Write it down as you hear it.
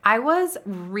I was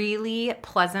really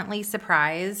pleasantly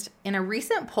surprised in a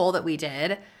recent poll that we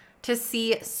did to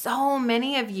see so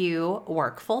many of you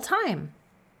work full time.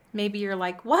 Maybe you're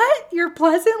like, what? You're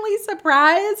pleasantly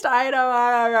surprised? I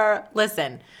don't.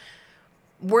 Listen,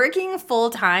 working full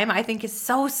time, I think, is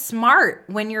so smart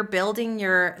when you're building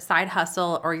your side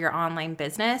hustle or your online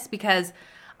business, because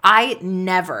I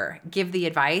never give the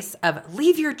advice of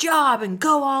leave your job and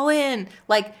go all in.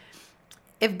 Like,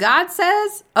 if God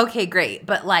says, okay, great.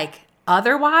 But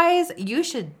otherwise, you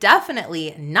should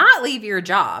definitely not leave your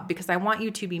job, because I want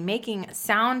you to be making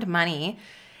sound money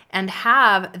and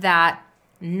have that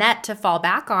net to fall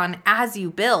back on as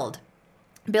you build.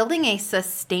 Building a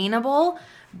sustainable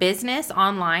business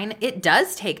online, it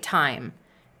does take time.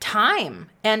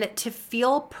 And to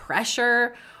feel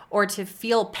pressure or to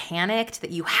feel panicked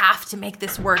that you have to make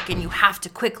this work and you have to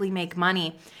quickly make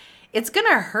money, it's going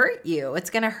to hurt you. It's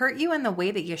going to hurt you in the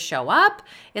way that you show up.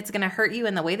 It's going to hurt you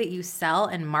in the way that you sell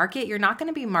and market. You're not going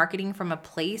to be marketing from a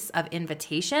place of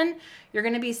invitation. You're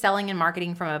going to be selling and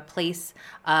marketing from a place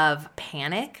of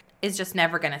panic. Is just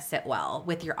never going to sit well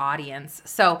with your audience.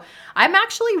 So I'm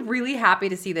actually really happy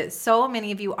to see that so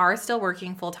many of you are still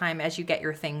working full-time as you get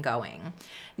your thing going.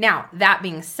 Now, that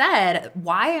being said,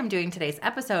 why I'm doing today's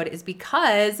episode is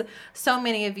because so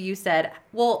many of you said,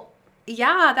 well,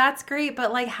 yeah, that's great,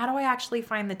 but how do I actually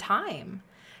find the time?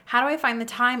 How do I find the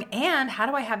time, and how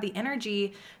do I have the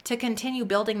energy to continue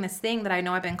building this thing that I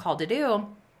know I've been called to do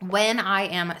when I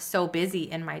am so busy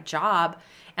in my job?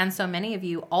 And so many of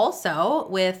you also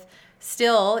with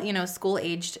still,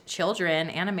 school-aged children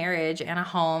and a marriage and a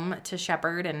home to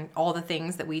shepherd and all the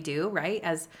things that we do, right?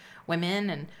 As women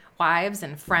and wives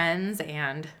and friends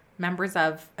and members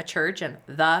of a church and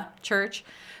the church.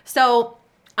 So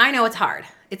I know it's hard.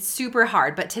 It's super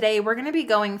hard. But today we're going to be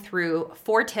going through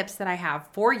 4 tips that I have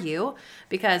for you,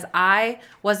 because I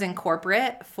was in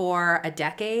corporate for a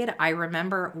decade. I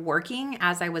remember working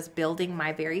as I was building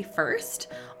my very first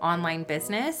online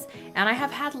business. And I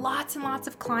have had lots and lots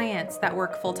of clients that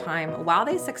work full time while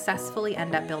they successfully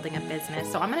end up building a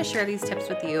business. So I'm going to share these tips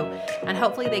with you, and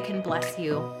hopefully they can bless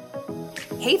you.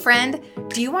 Hey friend,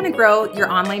 do you want to grow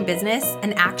your online business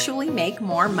and actually make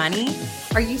more money?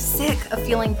 Are you sick of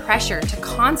feeling pressure to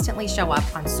constantly show up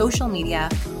on social media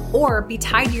or be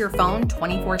tied to your phone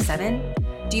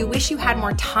 24/7? Do you wish you had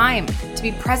more time to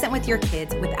be present with your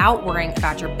kids without worrying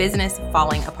about your business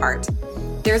falling apart?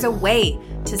 There's a way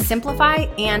to simplify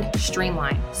and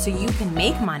streamline so you can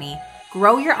make money,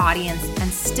 grow your audience,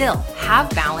 and still have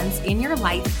balance in your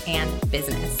life and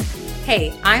business.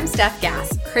 Hey, I'm Steph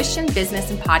Gass, Christian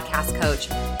business and podcast coach,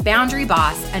 boundary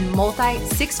boss, and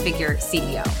multi-6-figure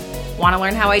CEO. Want to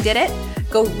learn how I did it?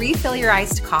 Go refill your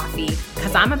iced coffee,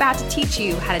 because I'm about to teach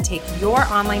you how to take your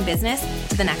online business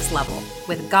to the next level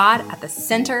with God at the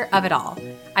center of it all.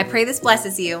 I pray this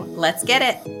blesses you. Let's get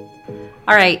it.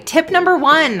 All right, tip number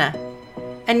 1.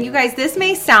 And you guys, this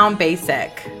may sound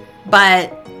basic,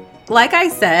 but like I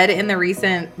said in the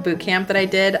recent boot camp that I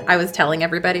did, I was telling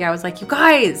everybody, I was like, you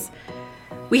guys,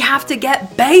 we have to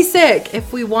get basic.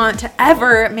 If we want to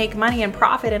ever make money and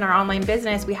profit in our online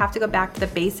business, we have to go back to the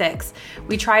basics.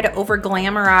 We try to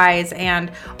over-glamorize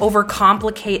and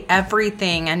over-complicate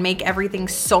everything and make everything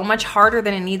so much harder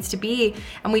than it needs to be.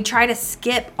 And we try to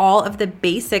skip all of the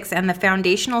basics and the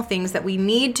foundational things that we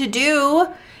need to do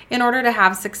in order to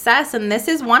have success. And this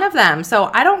is one of them. So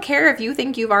I don't care if you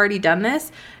think you've already done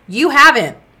this. You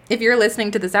haven't. If you're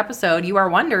listening to this episode, you are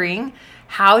wondering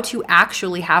how to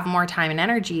actually have more time and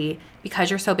energy because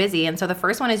you're so busy. And so the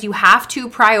first one is you have to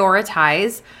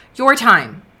prioritize your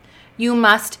time. You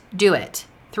must do it.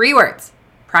 3 words.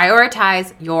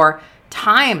 Prioritize your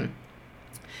time.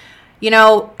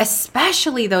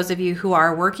 Especially those of you who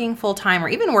are working full-time or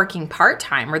even working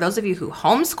part-time, or those of you who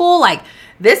homeschool,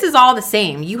 this is all the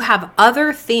same. You have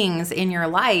other things in your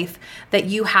life that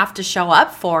you have to show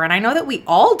up for. And I know that we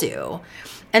all do.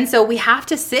 And so we have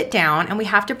to sit down and we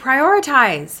have to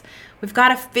prioritize. We've got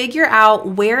to figure out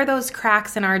where those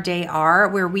cracks in our day are,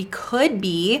 where we could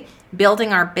be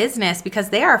building our business, because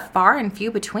they are far and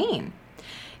few between.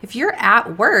 If you're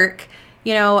at work,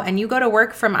 and you go to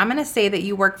work from, I'm going to say that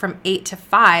you work from 8 to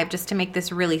 5, just to make this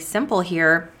really simple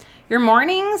here. Your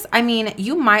mornings,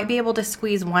 you might be able to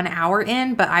squeeze 1 hour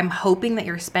in, but I'm hoping that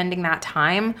you're spending that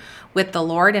time with the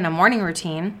Lord in a morning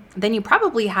routine. Then you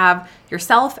probably have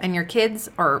yourself and your kids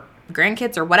or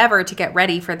grandkids or whatever to get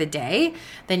ready for the day.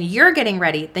 Then you're getting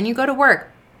ready. Then you go to work.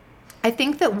 I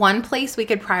think that one place we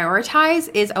could prioritize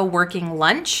is a working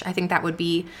lunch. I think that would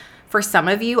be for some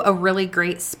of you, a really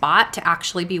great spot to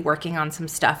actually be working on some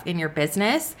stuff in your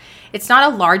business. It's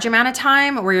not a large amount of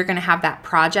time where you're going to have that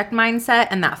project mindset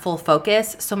and that full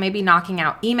focus. So maybe knocking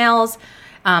out emails,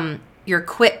 your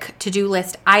quick to-do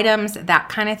list items, that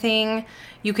kind of thing.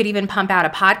 You could even pump out a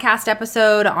podcast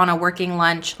episode on a working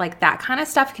lunch. Like that kind of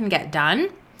stuff can get done.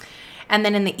 And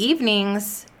then in the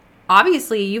evenings,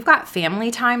 obviously, you've got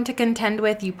family time to contend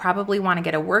with. You probably want to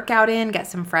get a workout in, get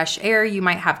some fresh air. You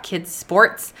might have kids'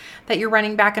 sports that you're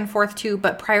running back and forth to,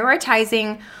 but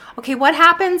prioritizing, okay, what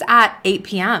happens at 8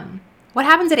 p.m.? What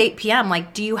happens at 8 p.m.?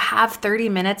 Like, do you have 30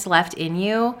 minutes left in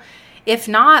you? If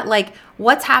not, like,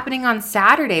 what's happening on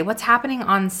Saturday? What's happening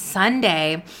on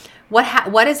Sunday?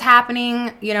 What is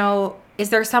happening, is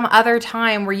there some other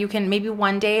time where you can, maybe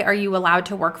one day are you allowed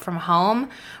to work from home,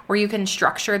 where you can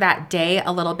structure that day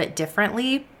a little bit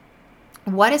differently?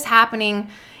 What is happening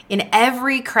in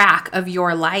every crack of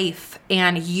your life?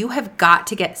 And you have got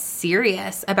to get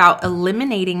serious about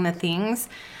eliminating the things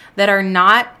that are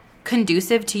not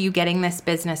conducive to you getting this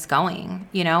business going,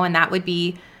 and that would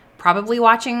be probably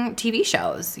watching TV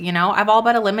shows. I've all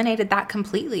but eliminated that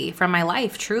completely from my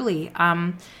life, truly.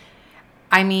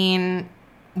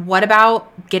 What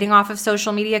about getting off of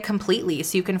social media completely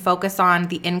so you can focus on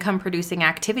the income producing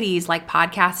activities like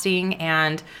podcasting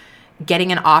and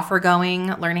getting an offer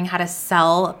going, learning how to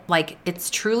sell? Like, it's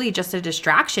truly just a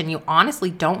distraction. You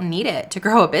honestly don't need it to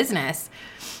grow a business.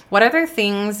 What other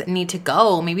things need to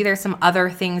go? Maybe there's some other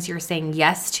things you're saying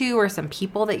yes to, or some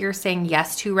people that you're saying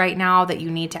yes to right now that you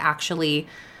need to actually,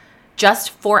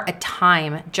 just for a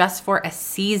time, just for a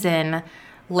season,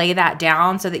 lay that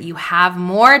down so that you have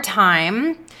more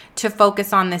time to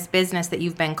focus on this business that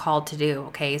you've been called to do,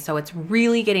 okay? So it's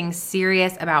really getting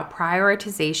serious about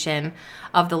prioritization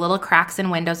of the little cracks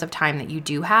and windows of time that you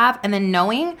do have, and then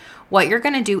knowing what you're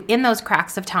going to do in those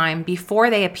cracks of time before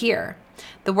they appear.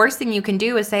 The worst thing you can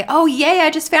do is say, oh, yay, I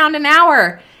just found an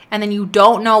hour, and then you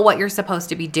don't know what you're supposed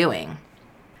to be doing.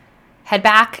 Head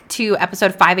back to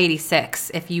episode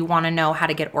 586 if you want to know how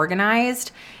to get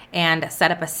organized and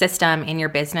set up a system in your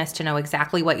business to know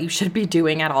exactly what you should be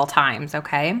doing at all times,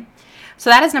 okay? So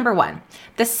that is number one.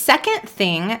 The second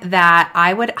thing that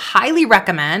I would highly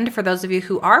recommend for those of you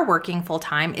who are working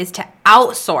full-time is to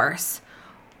outsource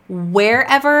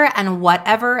wherever and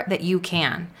whatever that you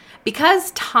can.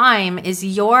 Because time is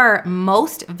your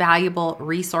most valuable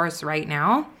resource right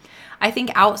now, I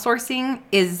think outsourcing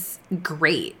is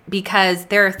great because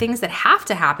there are things that have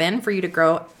to happen for you to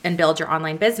grow and build your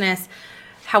online business.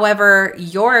 However,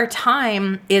 your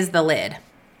time is the lid.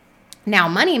 Now,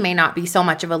 money may not be so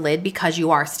much of a lid because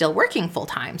you are still working full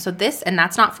time. So and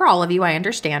that's not for all of you, I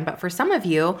understand, but for some of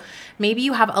you, maybe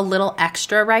you have a little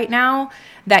extra right now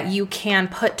that you can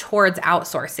put towards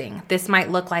outsourcing. This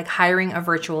might look like hiring a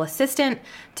virtual assistant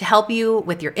to help you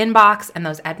with your inbox and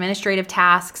those administrative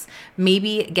tasks,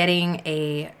 maybe getting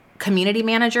a community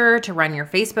manager to run your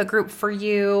Facebook group for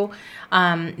you,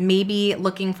 maybe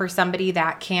looking for somebody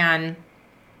that can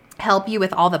help you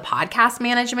with all the podcast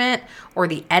management or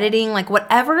the editing, like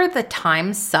whatever the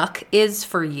time suck is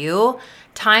for you.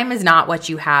 Time is not what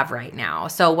you have right now.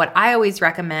 So what I always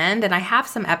recommend, and I have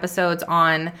some episodes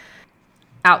on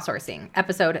outsourcing,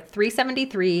 episode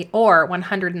 373 or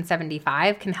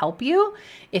 175 can help you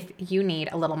if you need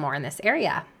a little more in this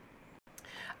area.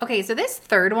 Okay, so this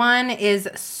third one is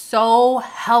so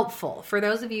helpful for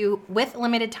those of you with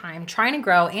limited time trying to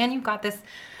grow and you've got this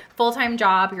full-time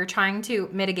job, you're trying to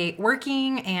mitigate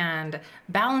working and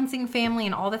balancing family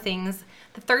and all the things.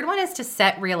 The third one is to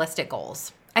set realistic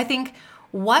goals. I think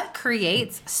what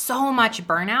creates so much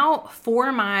burnout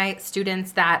for my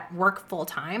students that work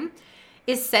full-time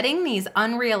is setting these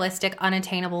unrealistic,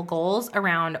 unattainable goals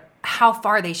around how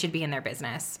far they should be in their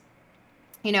business.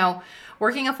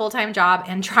 Working a full-time job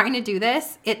and trying to do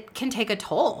this, it can take a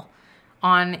toll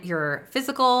on your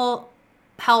physical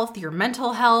health, your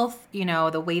mental health,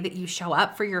 the way that you show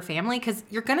up for your family, because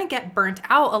you're going to get burnt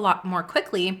out a lot more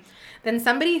quickly than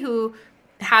somebody who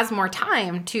has more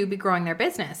time to be growing their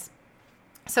business.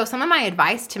 So some of my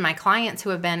advice to my clients who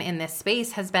have been in this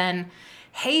space has been,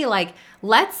 hey,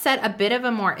 let's set a bit of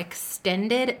a more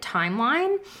extended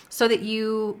timeline so that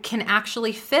you can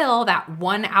actually fill that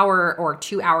 1 hour or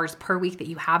 2 hours per week that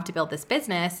you have to build this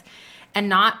business and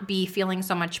not be feeling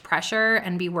so much pressure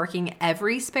and be working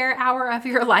every spare hour of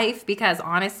your life, because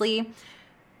honestly,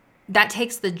 that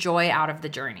takes the joy out of the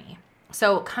journey.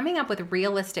 So coming up with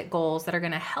realistic goals that are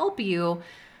going to help you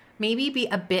maybe be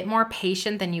a bit more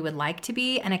patient than you would like to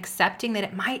be, and accepting that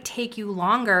it might take you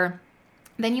longer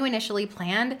than you initially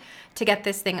planned to get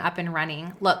this thing up and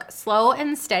running. Look, slow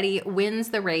and steady wins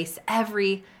the race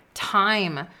every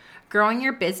time. growing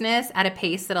your business at a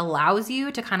pace that allows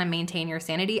you to kind of maintain your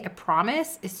sanity, I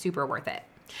promise, is super worth it.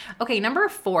 Okay, number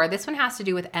 4, this one has to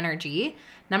do with energy.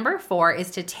 Number 4 is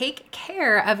to take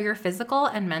care of your physical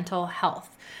and mental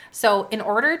health. So in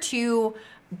order to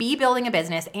be building a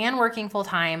business and working full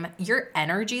time, your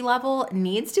energy level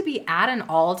needs to be at an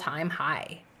all-time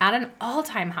high,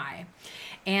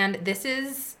 And this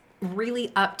is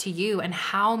really up to you and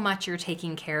how much you're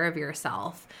taking care of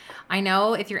yourself. I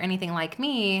know if you're anything like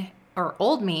me or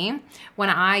old me, when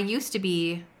I used to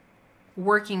be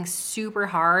working super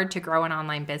hard to grow an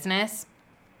online business,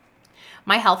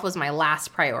 my health was my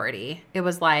last priority. It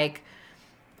was like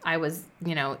I was,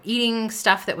 eating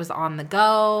stuff that was on the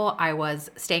go. I was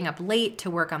staying up late to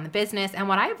work on the business. And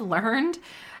what I've learned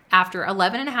after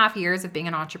 11 and a half years of being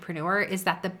an entrepreneur is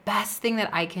that the best thing that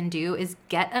I can do is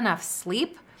get enough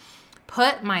sleep,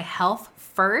 put my health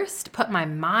first, put my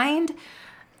mind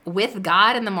with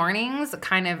God in the mornings,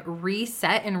 kind of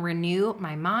reset and renew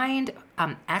my mind.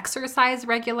 Exercise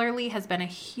regularly has been a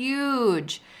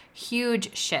huge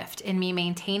shift in me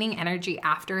maintaining energy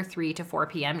after 3 to 4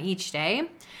 p.m. each day.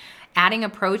 Adding a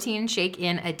protein shake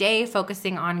in a day,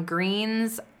 focusing on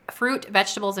greens, fruit,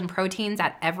 vegetables, and proteins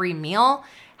at every meal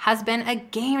has been a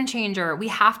game changer. We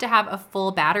have to have a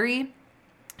full battery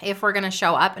if we're going to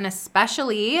show up, and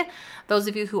especially those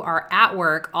of you who are at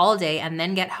work all day and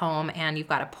then get home and you've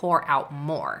got to pour out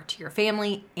more to your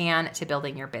family and to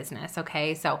building your business,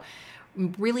 okay? So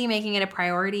really making it a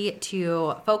priority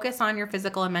to focus on your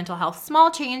physical and mental health.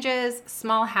 Small changes,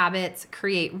 small habits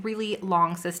create really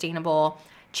long, sustainable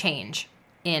change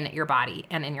in your body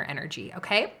and in your energy,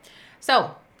 okay?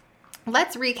 So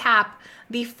let's recap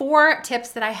the 4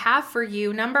 tips that I have for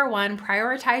you. Number 1,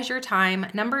 prioritize your time.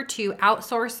 Number 2,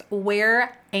 outsource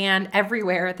where and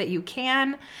everywhere that you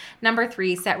can. Number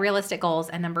 3, set realistic goals.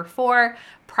 And number 4,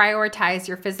 prioritize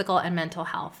your physical and mental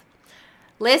health.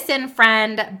 Listen,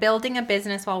 friend, building a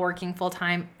business while working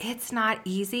full-time, it's not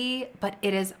easy, but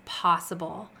it is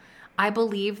possible. I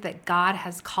believe that God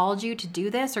has called you to do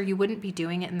this, or you wouldn't be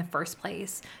doing it in the first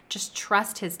place. Just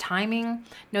trust His timing.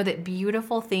 Know that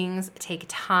beautiful things take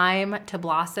time to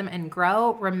blossom and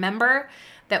grow. Remember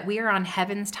that we are on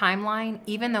heaven's timeline,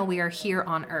 even though we are here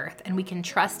on earth, and we can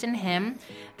trust in Him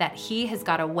that He has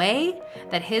got a way,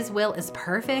 that His will is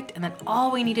perfect, and that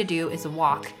all we need to do is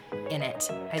walk in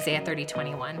it. Isaiah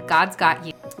 30:21. God's got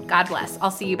you. God bless. I'll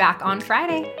see you back on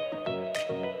Friday.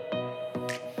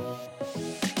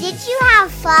 Did you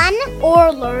have fun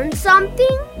or learn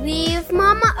something? Leave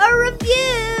Mama a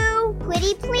review.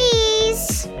 Pretty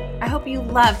please. I hope you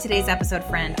loved today's episode,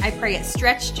 friend. I pray it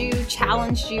stretched you,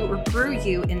 challenged you, or grew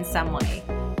you in some way.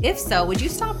 If so, would you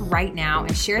stop right now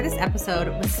and share this episode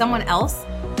with someone else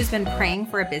who's been praying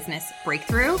for a business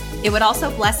breakthrough? It would also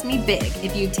bless me big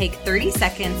if you'd take 30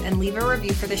 seconds and leave a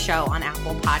review for the show on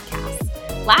Apple Podcasts.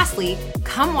 Lastly,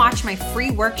 come watch my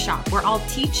free workshop where I'll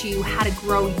teach you how to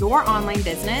grow your online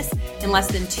business in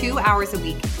less than 2 hours a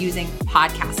week using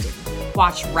podcasting.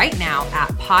 Watch right now at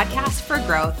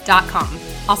podcastforgrowth.com.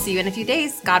 I'll see you in a few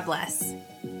days. God bless.